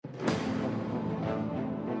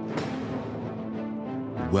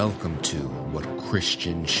Welcome to What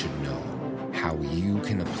Christians Should Know, how you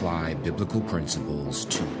can apply biblical principles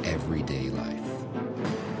to everyday life.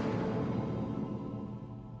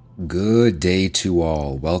 Good day to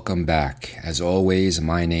all. Welcome back. As always,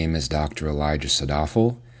 my name is Dr. Elijah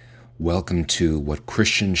Sadafel. Welcome to What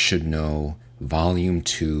Christians Should Know, Volume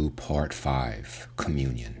 2, Part 5,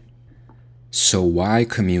 Communion. So why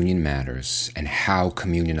communion matters and how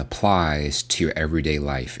communion applies to your everyday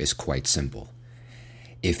life is quite simple.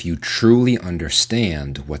 If you truly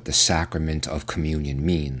understand what the sacrament of communion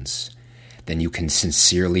means, then you can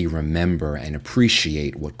sincerely remember and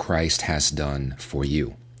appreciate what Christ has done for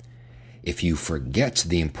you. If you forget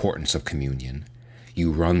the importance of communion,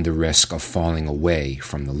 you run the risk of falling away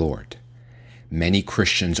from the Lord. Many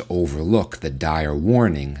Christians overlook the dire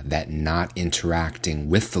warning that not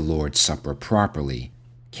interacting with the Lord's Supper properly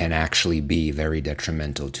can actually be very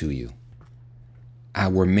detrimental to you.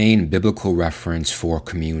 Our main biblical reference for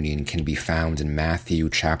communion can be found in Matthew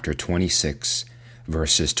chapter 26,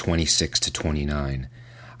 verses 26 to 29.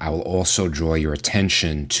 I will also draw your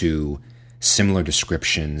attention to similar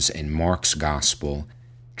descriptions in Mark's Gospel,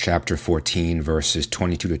 chapter 14, verses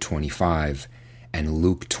 22 to 25, and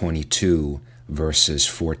Luke 22, verses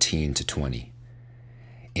 14 to 20.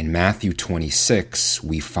 In Matthew 26,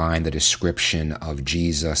 we find the description of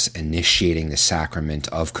Jesus initiating the sacrament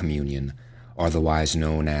of communion, otherwise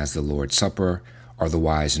known as the Lord's Supper,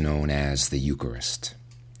 otherwise known as the Eucharist.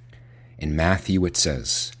 In Matthew it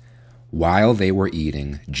says, "While they were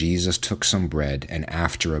eating, Jesus took some bread, and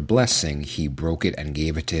after a blessing he broke it and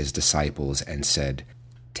gave it to his disciples and said,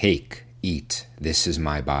 'Take, eat, this is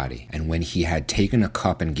my body.' And when he had taken a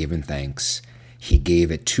cup and given thanks, he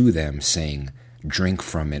gave it to them, saying, 'Drink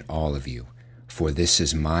from it, all of you, for this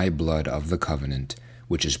is my blood of the covenant,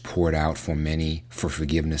 which is poured out for many for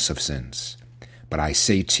forgiveness of sins. But I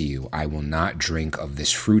say to you, I will not drink of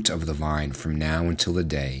this fruit of the vine from now until the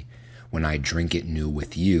day when I drink it new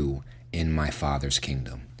with you in my Father's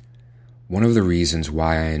kingdom.'" One of the reasons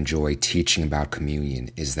why I enjoy teaching about communion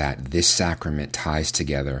is that this sacrament ties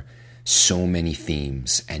together so many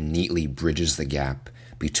themes and neatly bridges the gap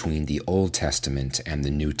between the Old Testament and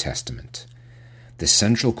the New Testament. The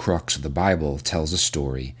central crux of the Bible tells a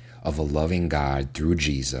story of a loving God through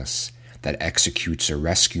Jesus that executes a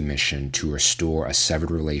rescue mission to restore a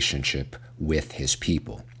severed relationship with his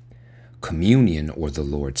people. Communion, or the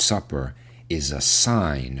Lord's Supper, is a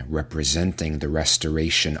sign representing the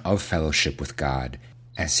restoration of fellowship with God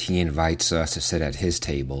as he invites us to sit at his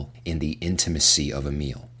table in the intimacy of a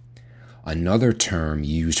meal. Another term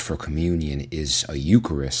used for communion is a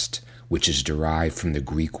Eucharist, which is derived from the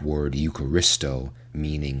Greek word Eucharisto,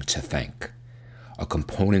 meaning to thank. A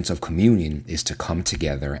component of communion is to come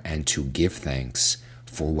together and to give thanks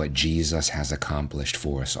for what Jesus has accomplished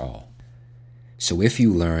for us all. So if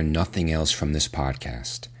you learn nothing else from this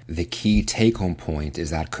podcast, the key take-home point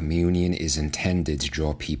is that communion is intended to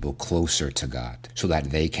draw people closer to God so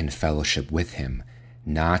that they can fellowship with him,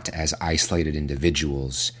 not as isolated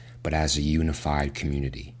individuals, but as a unified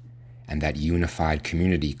community. And that unified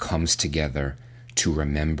community comes together to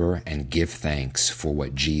remember and give thanks for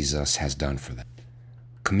what Jesus has done for them.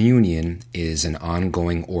 Communion is an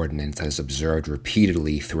ongoing ordinance that is observed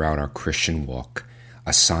repeatedly throughout our Christian walk,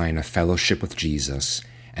 a sign of fellowship with Jesus,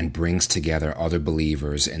 and brings together other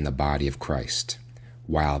believers in the body of Christ.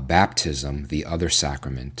 While baptism, the other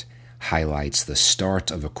sacrament, highlights the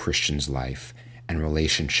start of a Christian's life and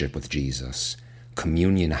relationship with Jesus,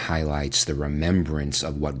 communion highlights the remembrance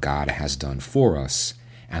of what God has done for us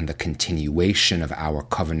and the continuation of our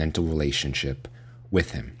covenantal relationship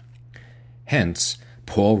with him. Hence,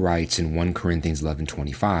 Paul writes in 1 Corinthians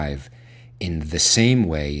 11:25, "In the same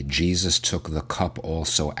way Jesus took the cup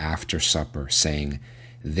also after supper, saying,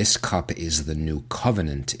 'This cup is the new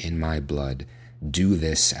covenant in my blood. Do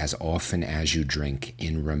this as often as you drink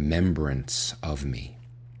in remembrance of me.'"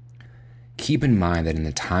 Keep in mind that in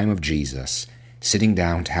the time of Jesus, sitting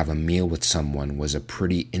down to have a meal with someone was a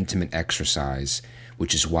pretty intimate exercise,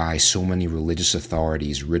 which is why so many religious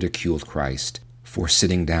authorities ridiculed Christ for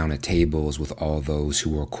sitting down at tables with all those who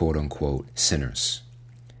were quote-unquote sinners.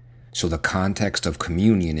 So the context of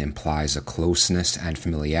communion implies a closeness and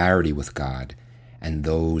familiarity with God and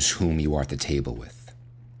those whom you are at the table with.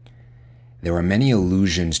 There are many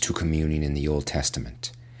allusions to communion in the Old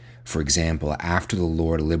Testament. For example, after the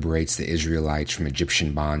Lord liberates the Israelites from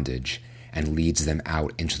Egyptian bondage and leads them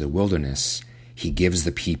out into the wilderness, he gives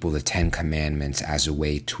the people the 10 Commandments as a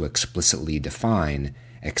way to explicitly define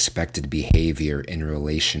expected behavior in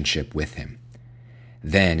relationship with him.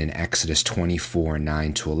 Then in Exodus 24,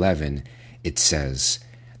 9-11, it says,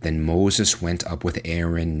 "Then Moses went up with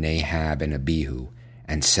Aaron, Nahab, and Abihu,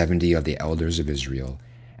 and 70 of the elders of Israel,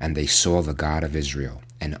 and they saw the God of Israel,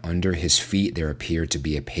 and under his feet there appeared to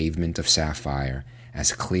be a pavement of sapphire,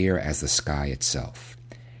 as clear as the sky itself.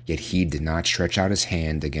 Yet he did not stretch out his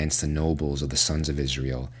hand against the nobles of the sons of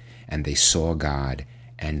Israel, and they saw God,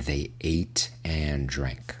 and they ate and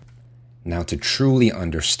drank. Now, to truly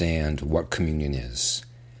understand what communion is,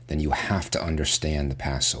 then you have to understand the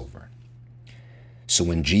Passover. So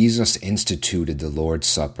when Jesus instituted the Lord's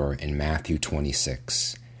Supper in Matthew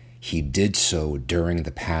 26, he did so during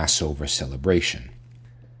the Passover celebration.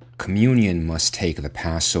 Communion must take the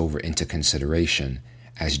Passover into consideration,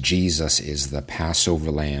 as Jesus is the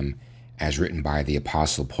Passover lamb, as written by the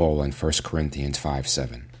Apostle Paul in 1 Corinthians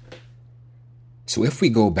 5:7. So if we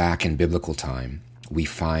go back in biblical time, we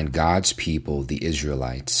find God's people, the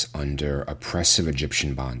Israelites, under oppressive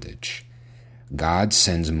Egyptian bondage. God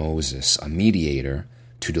sends Moses, a mediator,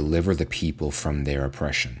 to deliver the people from their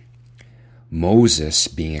oppression. Moses,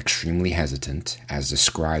 being extremely hesitant, as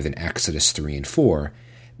described in Exodus 3 and 4,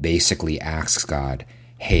 basically asks God,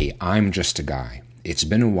 "Hey, I'm just a guy. It's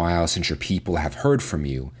been a while since your people have heard from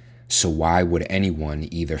you, so why would anyone,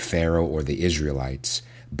 either Pharaoh or the Israelites,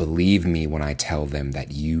 believe me when I tell them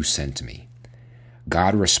that you sent me?"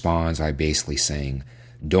 God responds by basically saying,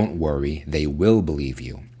 "Don't worry, they will believe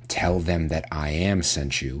you. Tell them that I am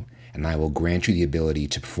sent you, and I will grant you the ability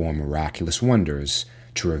to perform miraculous wonders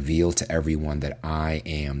to reveal to everyone that I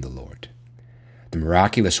am the Lord." The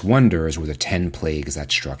miraculous wonders were the 10 plagues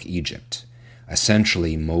that struck Egypt.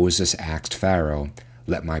 Essentially, Moses asked Pharaoh,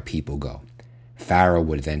 "Let my people go." Pharaoh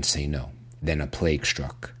would then say no. Then a plague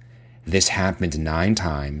struck. This happened 9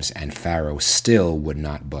 times, and Pharaoh still would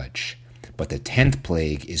not budge. But the 10th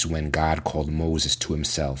plague is when God called Moses to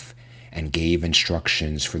himself and gave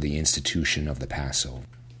instructions for the institution of the Passover.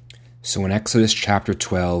 So in Exodus chapter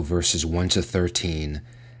 12, verses 1 to 13,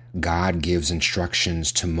 God gives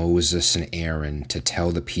instructions to Moses and Aaron to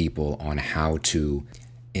tell the people on how to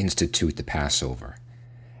institute the Passover.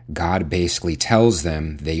 God basically tells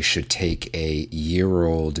them they should take a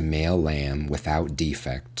year-old male lamb without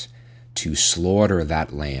defect, to slaughter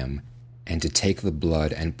that lamb, and to take the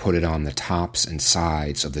blood and put it on the tops and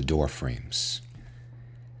sides of the door frames.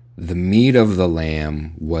 The meat of the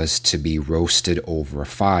lamb was to be roasted over a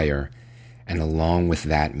fire, and along with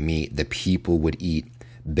that meat the people would eat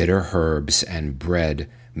bitter herbs and bread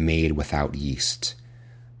made without yeast.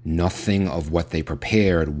 Nothing of what they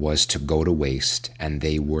prepared was to go to waste, and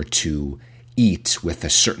they were to eat with a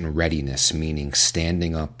certain readiness, meaning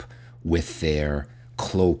standing up with their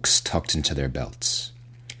cloaks tucked into their belts.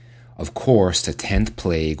 Of course, the 10th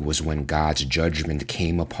plague was when God's judgment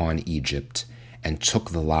came upon Egypt and took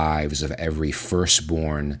the lives of every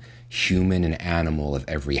firstborn human and animal of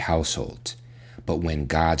every household. But when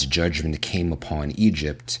God's judgment came upon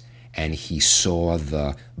Egypt and he saw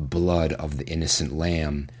the blood of the innocent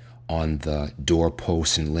lamb on the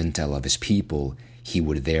doorpost and lintel of his people, he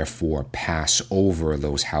would therefore pass over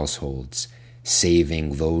those households,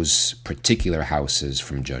 saving those particular houses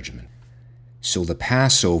from judgment. So the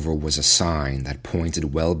Passover was a sign that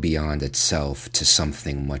pointed well beyond itself to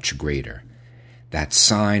something much greater. That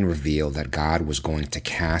sign revealed that God was going to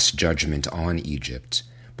cast judgment on Egypt,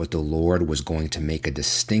 but the Lord was going to make a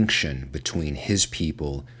distinction between his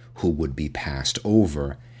people who would be passed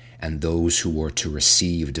over and those who were to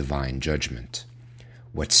receive divine judgment.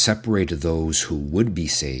 What separated those who would be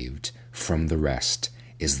saved from the rest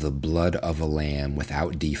is the blood of a lamb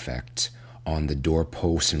without defect on the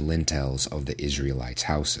doorposts and lintels of the Israelites'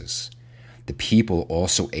 houses. The people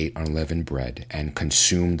also ate unleavened bread and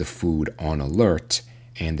consumed the food on alert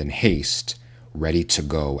and in haste, ready to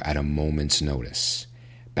go at a moment's notice.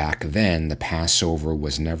 Back then, the Passover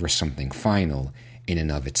was never something final in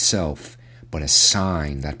and of itself, but a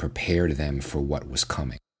sign that prepared them for what was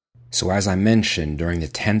coming. So as I mentioned, during the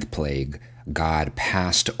 10th plague, God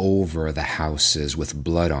passed over the houses with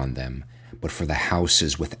blood on them, but for the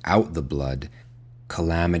houses without the blood,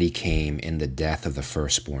 calamity came in the death of the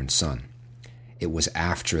firstborn son. It was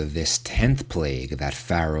after this 10th plague that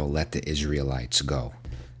Pharaoh let the Israelites go.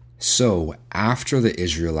 So, after the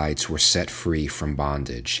Israelites were set free from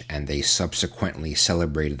bondage, and they subsequently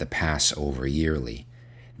celebrated the Passover yearly,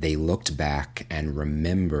 they looked back and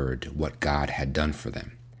remembered what God had done for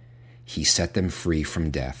them. He set them free from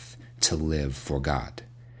death to live for God.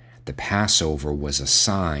 The Passover was a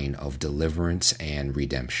sign of deliverance and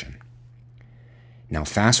redemption. Now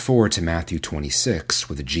fast forward to Matthew 26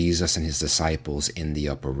 with Jesus and his disciples in the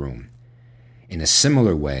upper room. In a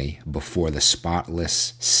similar way, before the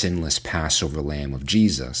spotless, sinless Passover lamb of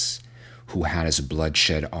Jesus, who had his blood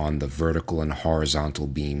shed on the vertical and horizontal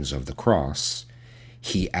beams of the cross,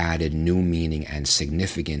 He added new meaning and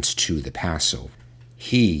significance to the Passover.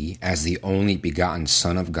 He, as the only begotten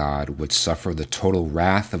Son of God, would suffer the total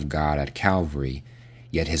wrath of God at Calvary,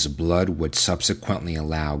 yet his blood would subsequently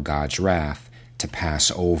allow God's wrath to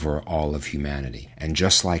pass over all of humanity. And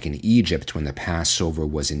just like in Egypt, when the Passover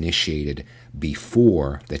was initiated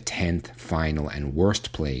before the 10th, final, and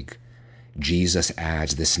worst plague, Jesus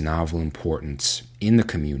adds this novel importance in the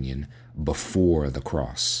communion before the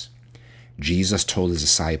cross. Jesus told his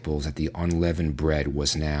disciples that the unleavened bread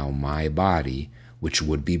was now my body, which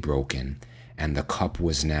would be broken, and the cup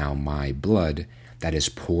was now my blood that is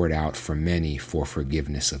poured out for many for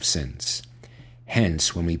forgiveness of sins.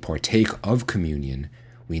 Hence, when we partake of communion,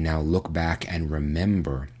 we now look back and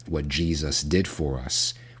remember what Jesus did for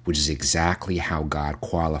us, which is exactly how God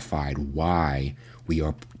qualified why we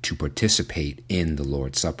are to participate in the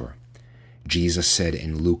Lord's Supper. Jesus said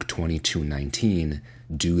in Luke 22:19,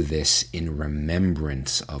 "Do this in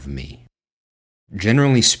remembrance of me."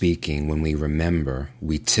 Generally speaking, when we remember,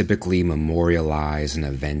 we typically memorialize an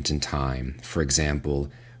event in time, for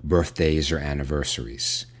example, birthdays or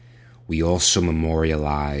anniversaries. We also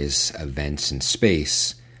memorialize events in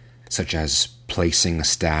space, such as placing a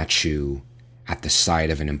statue at the site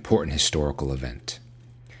of an important historical event.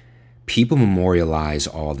 People memorialize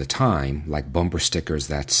all the time, like bumper stickers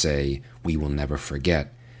that say, "We will never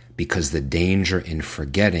forget," because the danger in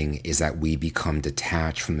forgetting is that we become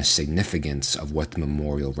detached from the significance of what the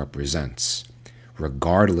memorial represents,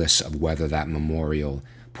 regardless of whether that memorial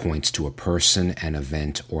points to a person, an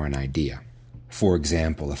event, or an idea. For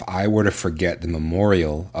example, if I were to forget the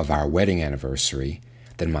memorial of our wedding anniversary,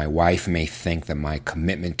 then my wife may think that my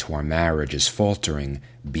commitment to our marriage is faltering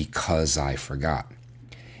because I forgot.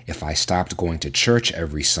 If I stopped going to church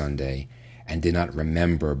every Sunday and did not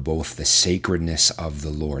remember both the sacredness of the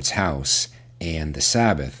Lord's house and the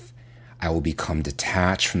Sabbath, I will become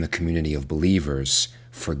detached from the community of believers,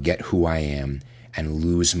 forget who I am, and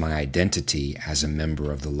lose my identity as a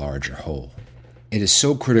member of the larger whole. It is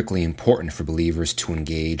so critically important for believers to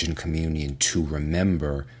engage in communion to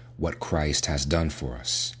remember what Christ has done for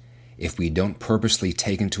us. If we don't purposely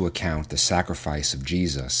take into account the sacrifice of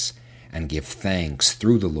Jesus and give thanks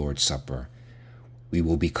through the Lord's Supper, we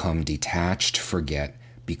will become detached, forget,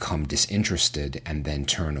 become disinterested, and then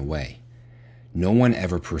turn away. No one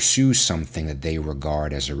ever pursues something that they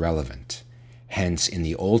regard as irrelevant. Hence, in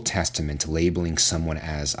the Old Testament, labeling someone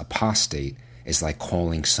as apostate is like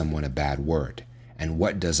calling someone a bad word. And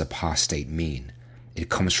what does apostate mean? It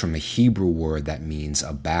comes from a Hebrew word that means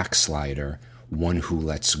a backslider, one who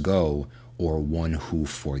lets go, or one who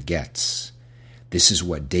forgets. This is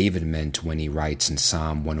what David meant when he writes in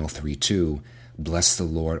Psalm 103:2, "Bless the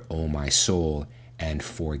Lord, O my soul, and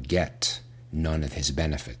forget none of his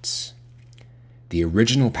benefits." The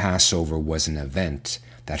original Passover was an event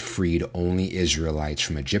that freed only Israelites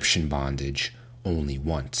from Egyptian bondage only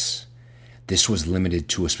once. This was limited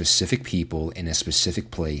to a specific people in a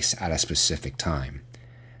specific place at a specific time.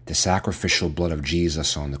 The sacrificial blood of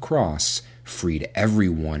Jesus on the cross freed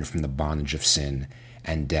everyone from the bondage of sin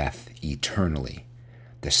and death eternally.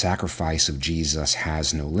 The sacrifice of Jesus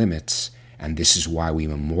has no limits, and this is why we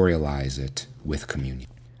memorialize it with communion.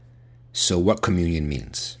 So what communion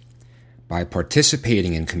means? By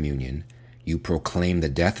participating in communion, you proclaim the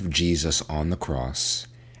death of Jesus on the cross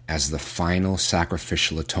as the final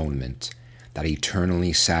sacrificial atonement that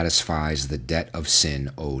eternally satisfies the debt of sin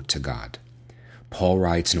owed to God. Paul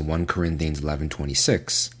writes in 1 Corinthians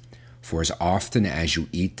 11:26, "For as often as you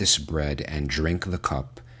eat this bread and drink the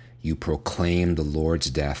cup, you proclaim the Lord's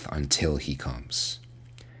death until he comes."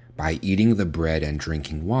 By eating the bread and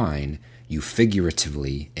drinking wine, you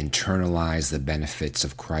figuratively internalize the benefits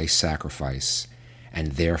of Christ's sacrifice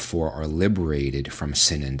and therefore are liberated from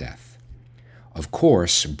sin and death. Of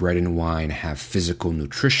course, bread and wine have physical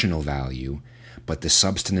nutritional value, but the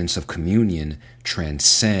substance of communion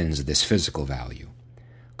transcends this physical value.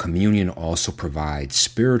 Communion also provides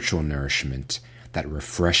spiritual nourishment that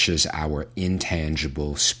refreshes our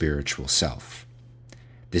intangible spiritual self.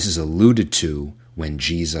 This is alluded to when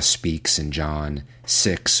Jesus speaks in John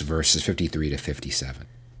 6, verses 53 to 57.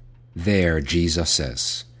 There, Jesus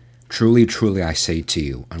says, "Truly, truly, I say to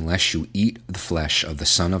you, unless you eat the flesh of the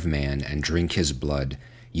Son of Man and drink his blood,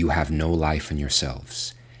 you have no life in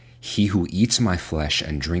yourselves. He who eats my flesh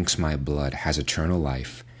and drinks my blood has eternal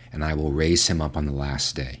life, and I will raise him up on the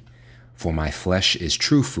last day. For my flesh is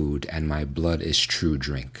true food, and my blood is true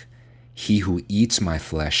drink. He who eats my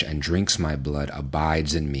flesh and drinks my blood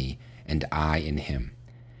abides in me, and I in him.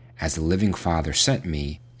 As the living Father sent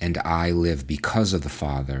me, and I live because of the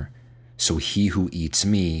Father, so he who eats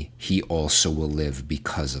me, he also will live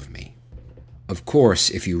because of me." Of course,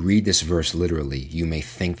 if you read this verse literally, you may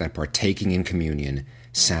think that partaking in communion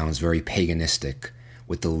sounds very paganistic,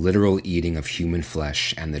 with the literal eating of human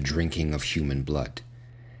flesh and the drinking of human blood.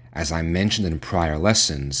 As I mentioned in prior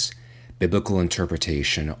lessons, biblical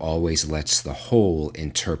interpretation always lets the whole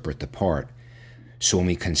interpret the part. So when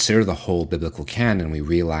we consider the whole biblical canon, we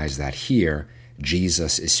realize that here,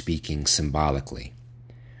 Jesus is speaking symbolically.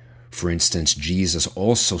 For instance, Jesus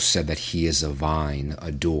also said that he is a vine, a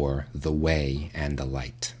door, the way, and the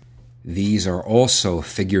light. These are also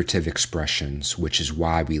figurative expressions, which is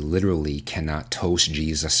why we literally cannot toast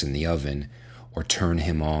Jesus in the oven or turn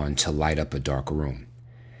him on to light up a dark room.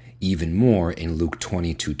 Even more, in Luke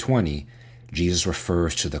 22:20, Jesus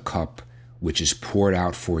refers to the cup which is poured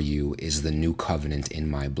out for you is the new covenant in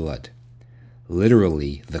my blood.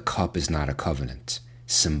 Literally, the cup is not a covenant.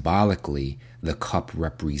 Symbolically, the cup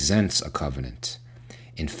represents a covenant.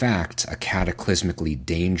 In fact, a cataclysmically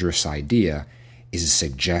dangerous idea is to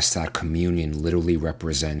suggest that communion literally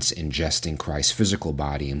represents ingesting Christ's physical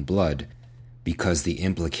body and blood, because the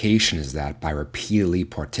implication is that by repeatedly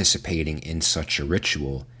participating in such a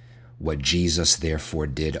ritual, what Jesus therefore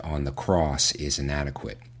did on the cross is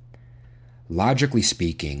inadequate. Logically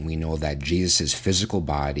speaking, we know that Jesus' physical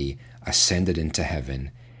body ascended into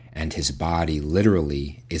heaven, and his body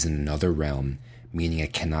literally is in another realm, meaning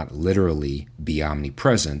it cannot literally be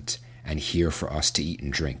omnipresent and here for us to eat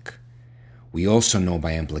and drink. We also know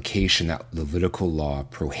by implication that Levitical law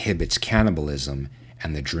prohibits cannibalism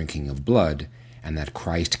and the drinking of blood, and that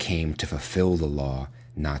Christ came to fulfill the law,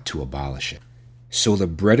 not to abolish it. So the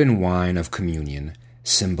bread and wine of communion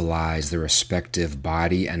symbolize the respective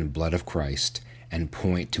body and blood of Christ and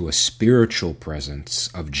point to a spiritual presence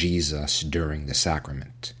of Jesus during the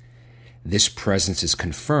sacrament. This presence is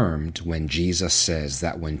confirmed when Jesus says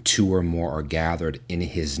that when two or more are gathered in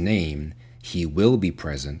his name, he will be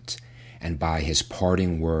present, and by his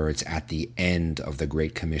parting words at the end of the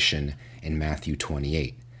Great Commission in Matthew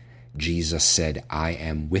 28. Jesus said, I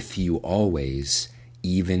am with you always,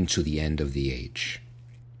 even to the end of the age.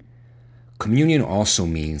 Communion also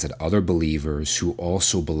means that other believers who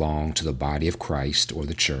also belong to the body of Christ or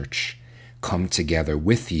the church come together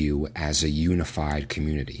with you as a unified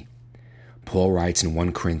community. Paul writes in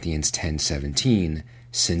 1 Corinthians 10:17,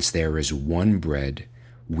 since there is one bread,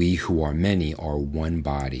 we who are many are one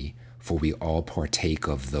body, for we all partake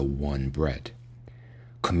of the one bread.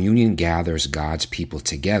 Communion gathers God's people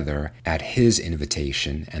together at his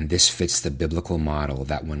invitation, and this fits the biblical model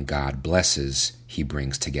that when God blesses, he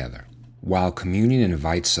brings together. While communion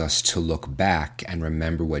invites us to look back and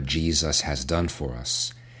remember what Jesus has done for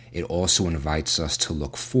us, it also invites us to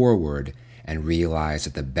look forward and realize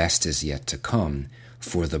that the best is yet to come,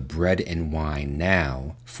 for the bread and wine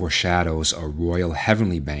now foreshadows a royal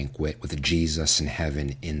heavenly banquet with Jesus in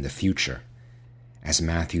heaven in the future. As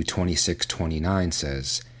Matthew 26:29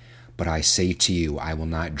 says, but I say to you, I will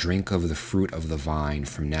not drink of the fruit of the vine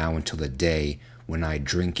from now until the day when I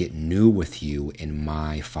drink it new with you in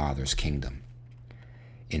my Father's kingdom.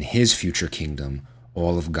 In his future kingdom,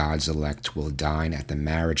 all of God's elect will dine at the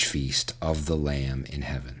marriage feast of the Lamb in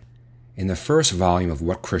heaven. In the first volume of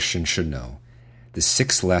What Christians Should Know, the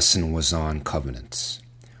sixth lesson was on covenants,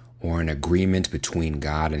 or an agreement between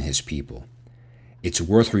God and his people. It's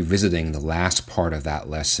worth revisiting the last part of that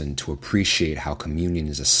lesson to appreciate how communion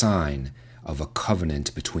is a sign of a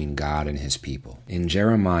covenant between God and his people. In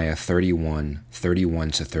Jeremiah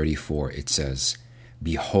 31:31-34, it says,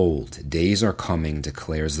 behold, days are coming,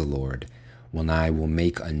 declares the Lord, when I will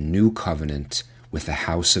make a new covenant with the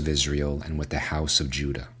house of Israel and with the house of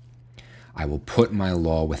Judah. I will put my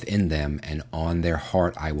law within them, and on their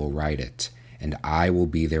heart I will write it, and I will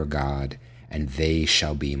be their God, and they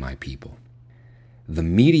shall be my people. The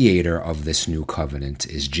mediator of this new covenant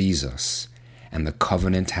is Jesus, and the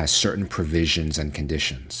covenant has certain provisions and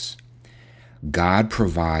conditions. God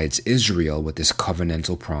provides Israel with this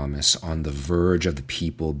covenantal promise on the verge of the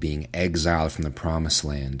people being exiled from the promised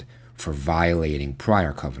land for violating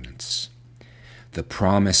prior covenants. The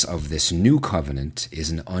promise of this new covenant is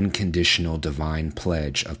an unconditional divine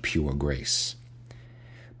pledge of pure grace.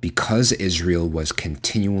 Because Israel was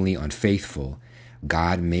continually unfaithful,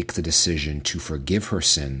 God makes the decision to forgive her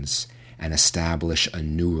sins and establish a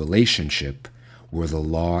new relationship where the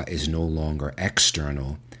law is no longer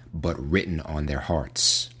external but written on their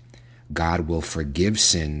hearts. God will forgive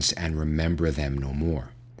sins and remember them no more.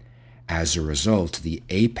 As a result, the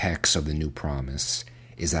apex of the new promise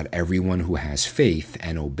is that everyone who has faith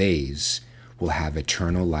and obeys will have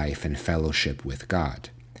eternal life and fellowship with God.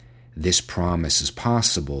 This promise is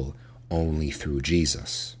possible only through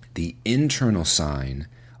Jesus. The internal sign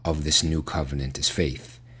of this new covenant is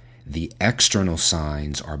faith. The external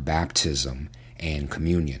signs are baptism and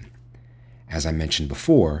communion. As I mentioned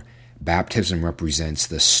before, baptism represents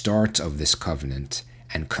the start of this covenant,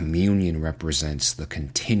 and communion represents the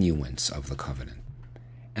continuance of the covenant.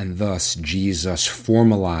 And thus, Jesus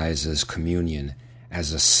formalizes communion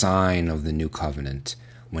as a sign of the new covenant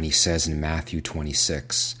when he says in Matthew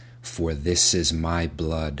 26, "For this is my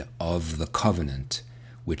blood of the covenant,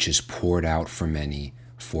 which is poured out for many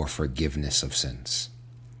for forgiveness of sins."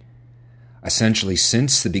 Essentially,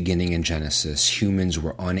 since the beginning in Genesis, humans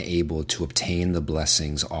were unable to obtain the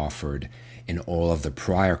blessings offered in all of the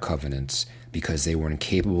prior covenants because they were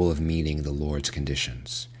incapable of meeting the Lord's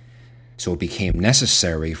conditions. So it became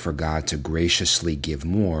necessary for God to graciously give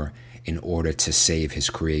more in order to save his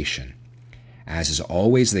creation. As is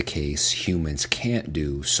always the case, humans can't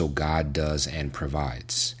do, so God does and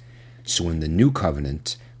provides. So in the new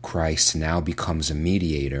covenant, Christ now becomes a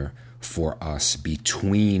mediator for us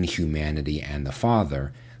between humanity and the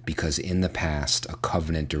Father, because in the past, a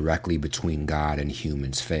covenant directly between God and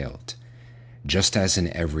humans failed. Just as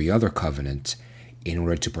in every other covenant, in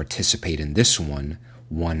order to participate in this one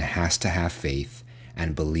has to have faith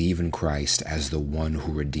and believe in Christ as the one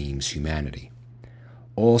who redeems humanity.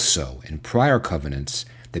 Also, in prior covenants,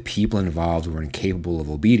 the people involved were incapable of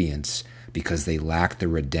obedience because they lacked the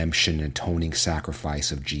redemption and atoning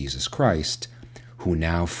sacrifice of Jesus Christ, who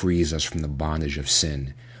now frees us from the bondage of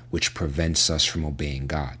sin, which prevents us from obeying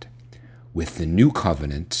God. With the new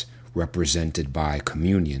covenant, represented by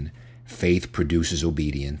communion, faith produces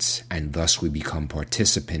obedience, and thus we become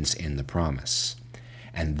participants in the promise.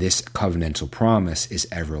 And this covenantal promise is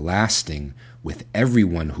everlasting with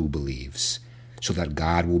everyone who believes, so that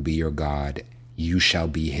God will be your God, you shall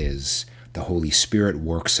be his. The Holy Spirit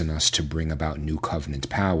works in us to bring about new covenant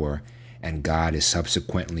power, and God is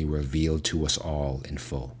subsequently revealed to us all in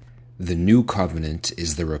full. The new covenant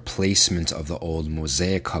is the replacement of the old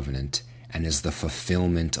Mosaic covenant and is the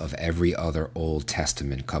fulfillment of every other Old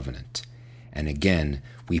Testament covenant. And again,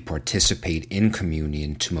 we participate in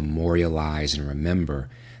communion to memorialize and remember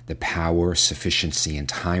the power, sufficiency, and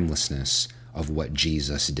timelessness of what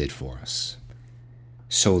Jesus did for us.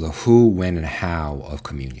 So the who, when, and how of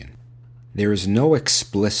communion. There is no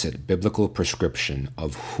explicit biblical prescription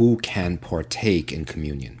of who can partake in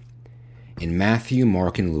communion. In Matthew,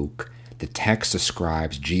 Mark, and Luke, the text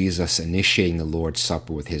describes Jesus initiating the Lord's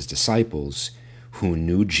Supper with his disciples who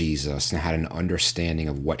knew Jesus and had an understanding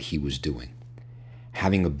of what he was doing.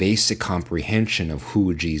 Having a basic comprehension of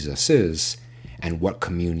who Jesus is and what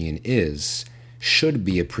communion is should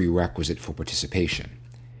be a prerequisite for participation.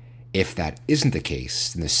 If that isn't the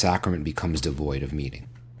case, then the sacrament becomes devoid of meaning.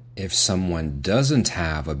 If someone doesn't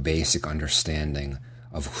have a basic understanding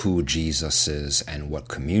of who Jesus is and what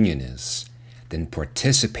communion is, then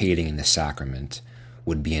participating in the sacrament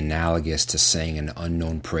would be analogous to saying an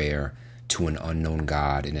unknown prayer to an unknown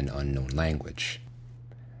God in an unknown language.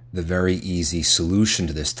 The very easy solution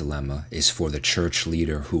to this dilemma is for the church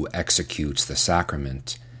leader who executes the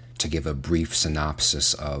sacrament to give a brief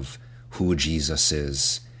synopsis of who Jesus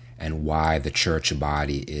is and why the church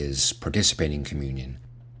body is participating in communion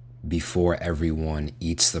before everyone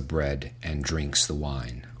eats the bread and drinks the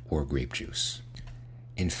wine or grape juice.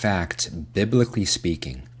 In fact, biblically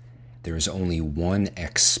speaking, there is only one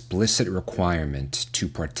explicit requirement to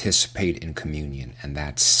participate in communion, and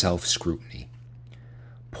that's self-scrutiny.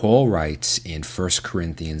 Paul writes in 1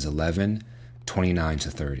 Corinthians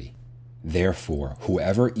 11:29-30, "Therefore,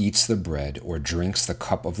 whoever eats the bread or drinks the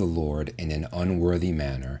cup of the Lord in an unworthy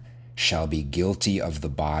manner shall be guilty of the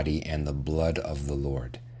body and the blood of the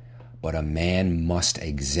Lord. But a man must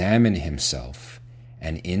examine himself,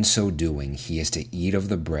 and in so doing he is to eat of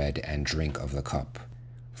the bread and drink of the cup.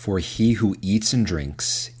 For he who eats and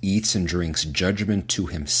drinks judgment to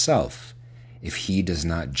himself, if he does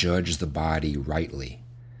not judge the body rightly.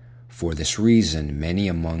 For this reason many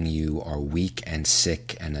among you are weak and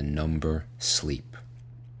sick, and a number sleep."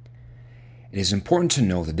 It is important to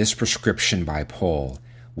know that this prescription by Paul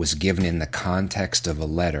was given in the context of a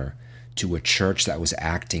letter to a church that was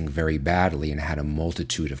acting very badly and had a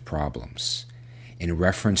multitude of problems. In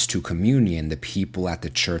reference to communion, the people at the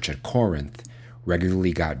church at Corinth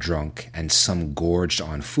regularly got drunk, and some gorged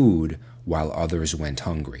on food while others went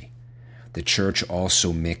hungry. The church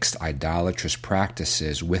also mixed idolatrous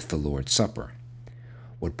practices with the Lord's Supper.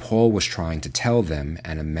 What Paul was trying to tell them,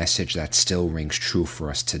 and a message that still rings true for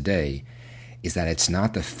us today, is that it's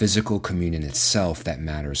not the physical communion itself that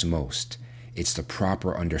matters most. It's the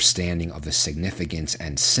proper understanding of the significance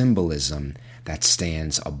and symbolism that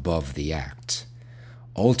stands above the act.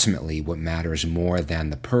 Ultimately, what matters more than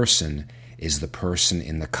the person is the person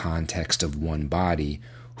in the context of one body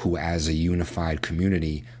who as a unified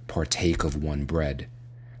community partake of one bread.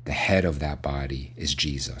 The head of that body is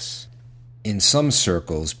Jesus. In some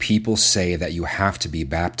circles, people say that you have to be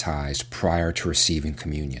baptized prior to receiving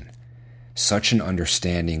communion. Such an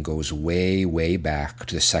understanding goes way, way back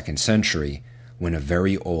to the 2nd century, when a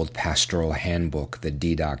very old pastoral handbook, the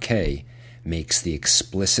Didache, makes the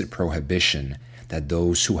explicit prohibition that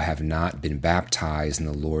those who have not been baptized in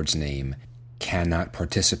the Lord's name cannot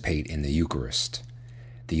participate in the Eucharist.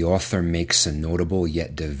 The author makes a notable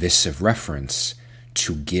yet divisive reference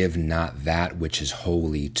to give not that which is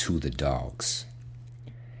holy to the dogs.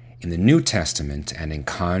 In the New Testament, and in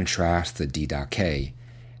contrast to the Didache,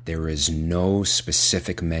 there is no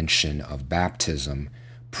specific mention of baptism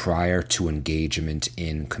prior to engagement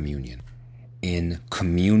in communion. In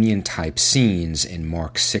communion-type scenes in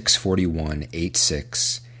Mark 6:41,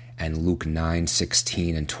 8:6, and Luke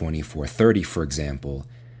 9:16 and 24:30, for example,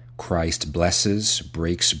 Christ blesses,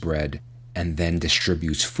 breaks bread, and then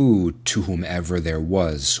distributes food to whomever there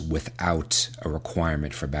was without a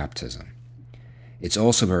requirement for baptism. It's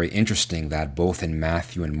also very interesting that both in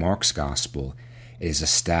Matthew and Mark's Gospel, it is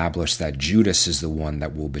established that Judas is the one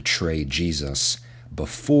that will betray Jesus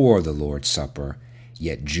before the Lord's Supper,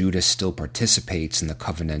 yet Judas still participates in the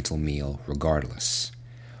covenantal meal regardless.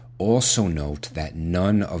 Also note that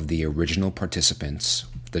none of the original participants,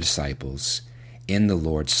 the disciples, in the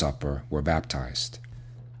Lord's Supper were baptized.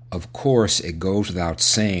 Of course, it goes without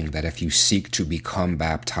saying that if you seek to become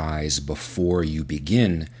baptized before you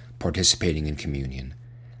begin participating in communion,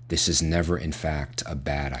 this is never, in fact, a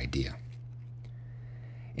bad idea.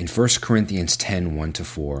 In 1 Corinthians 10,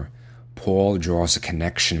 1-4, Paul draws a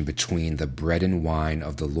connection between the bread and wine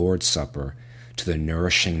of the Lord's Supper to the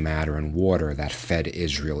nourishing matter and water that fed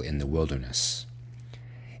Israel in the wilderness.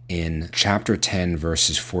 In chapter 10,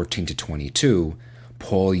 verses 14-22,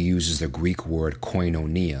 Paul uses the Greek word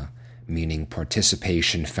koinonia, meaning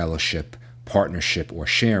participation, fellowship, partnership, or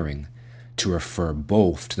sharing, to refer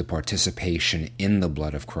both to the participation in the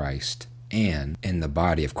blood of Christ and in the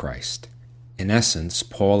body of Christ. In essence,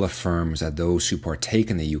 Paul affirms that those who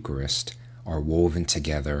partake in the Eucharist are woven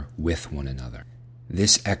together with one another.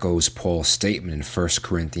 This echoes Paul's statement in 1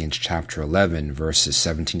 Corinthians chapter 11, verses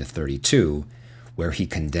 17-32, where he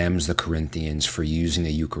condemns the Corinthians for using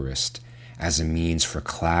the Eucharist as a means for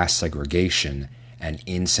class segregation and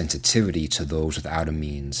insensitivity to those without a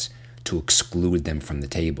means to exclude them from the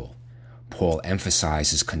table. Paul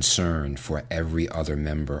emphasizes concern for every other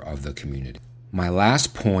member of the community. My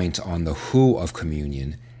last point on the who of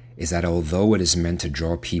communion is that although it is meant to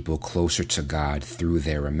draw people closer to God through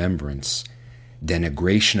their remembrance,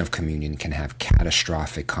 denigration of communion can have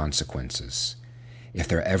catastrophic consequences. If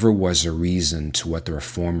there ever was a reason to what the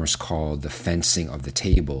Reformers called the fencing of the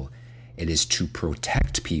table, it is to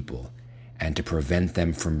protect people and to prevent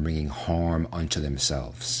them from bringing harm unto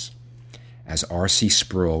themselves. As R.C.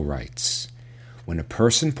 Sproul writes, when a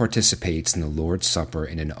person participates in the Lord's Supper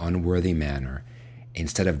in an unworthy manner,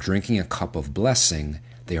 instead of drinking a cup of blessing,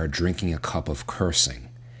 they are drinking a cup of cursing.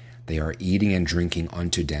 They are eating and drinking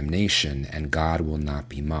unto damnation, and God will not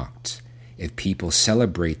be mocked. If people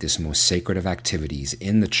celebrate this most sacred of activities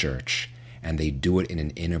in the church, and they do it in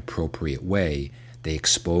an inappropriate way, they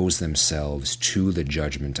expose themselves to the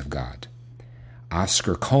judgment of God.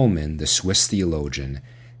 Oscar Cullmann, the Swiss theologian,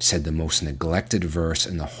 said the most neglected verse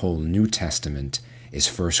in the whole New Testament is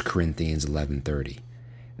 1 Corinthians 11:30.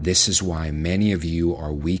 This is why many of you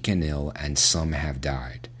are weak and ill, and some have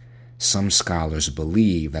died. Some scholars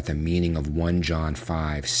believe that the meaning of 1 John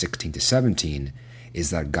 5:16-17 is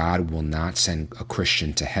that God will not send a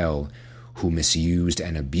Christian to hell who misused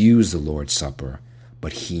and abused the Lord's Supper,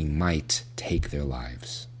 but he might take their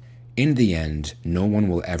lives. In the end, no one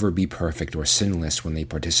will ever be perfect or sinless when they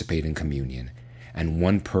participate in communion, and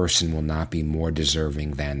one person will not be more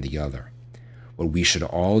deserving than the other. What we should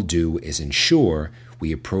all do is ensure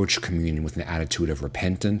we approach communion with an attitude of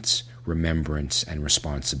repentance, remembrance, and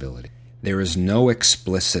responsibility. There is no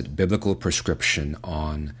explicit biblical prescription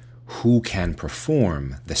on who can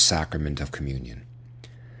perform the sacrament of communion.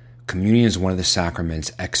 Communion is one of the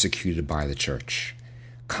sacraments executed by the Church.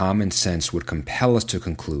 Common sense would compel us to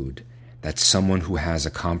conclude that someone who has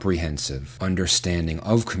a comprehensive understanding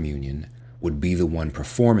of communion would be the one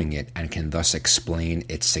performing it and can thus explain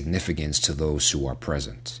its significance to those who are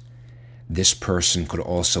present. This person could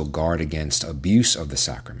also guard against abuse of the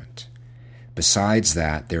sacrament. Besides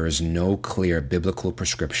that, there is no clear biblical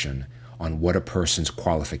prescription on what a person's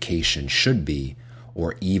qualification should be,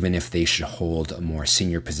 or even if they should hold a more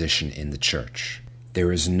senior position in the church.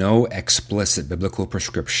 There is no explicit biblical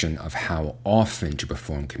prescription of how often to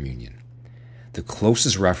perform communion. The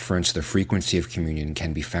closest reference to the frequency of communion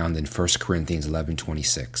can be found in 1 Corinthians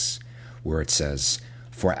 11:26, where it says,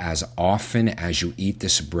 "For as often as you eat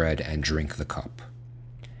this bread and drink the cup."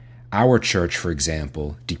 Our church, for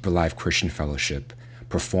example, Deeper Life Christian Fellowship,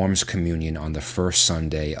 performs communion on the first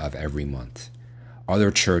Sunday of every month. Other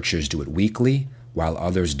churches do it weekly, while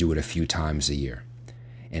others do it a few times a year.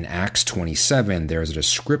 In Acts 27, there is a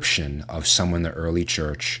description of someone in the early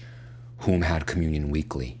church whom had communion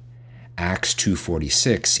weekly. Acts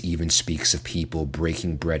 2:46 even speaks of people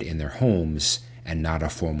breaking bread in their homes and not a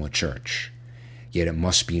formal church. Yet it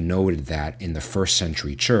must be noted that in the first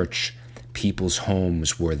century church, people's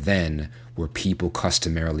homes were then where people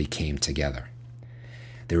customarily came together.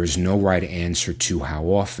 There is no right answer to how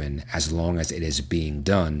often, as long as it is being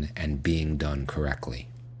done and being done correctly.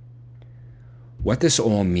 What this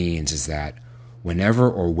all means is that whenever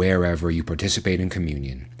or wherever you participate in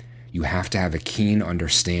communion, you have to have a keen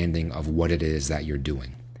understanding of what it is that you're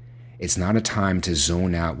doing. It's not a time to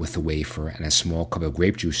zone out with a wafer and a small cup of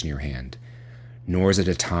grape juice in your hand, nor is it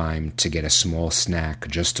a time to get a small snack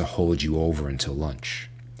just to hold you over until lunch.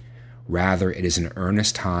 Rather, it is an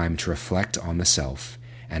earnest time to reflect on the self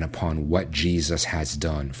and upon what Jesus has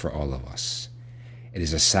done for all of us. It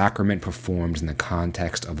is a sacrament performed in the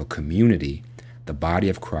context of a community, the body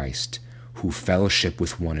of Christ, who fellowship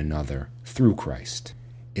with one another through Christ.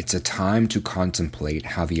 It's a time to contemplate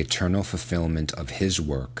how the eternal fulfillment of His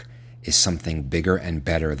work is something bigger and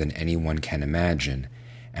better than anyone can imagine,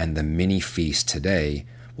 and the mini feast today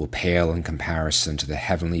will pale in comparison to the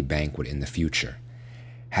heavenly banquet in the future.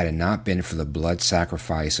 Had it not been for the blood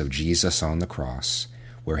sacrifice of Jesus on the cross,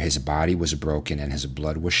 where His body was broken and His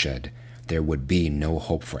blood was shed, there would be no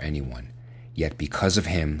hope for anyone. Yet because of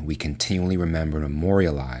Him, we continually remember and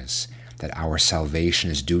memorialize that our salvation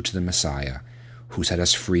is due to the Messiah, who set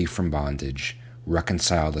us free from bondage,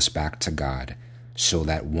 reconciled us back to God, so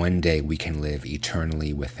that one day we can live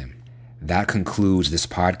eternally with Him. That concludes this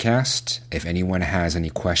podcast. If anyone has any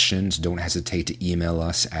questions, don't hesitate to email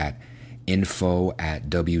us at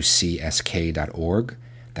info@wcsk.org.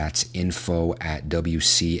 That's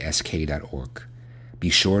info@wcsk.org. Be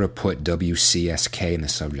sure to put WCSK in the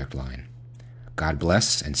subject line. God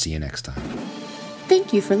bless, and see you next time.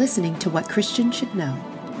 Thank you for listening to What Christians Should Know.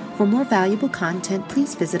 For more valuable content,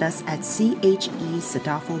 please visit us at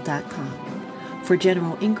chesadafel.com. For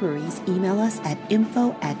general inquiries, email us at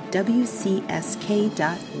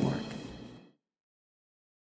info@wcsk.org.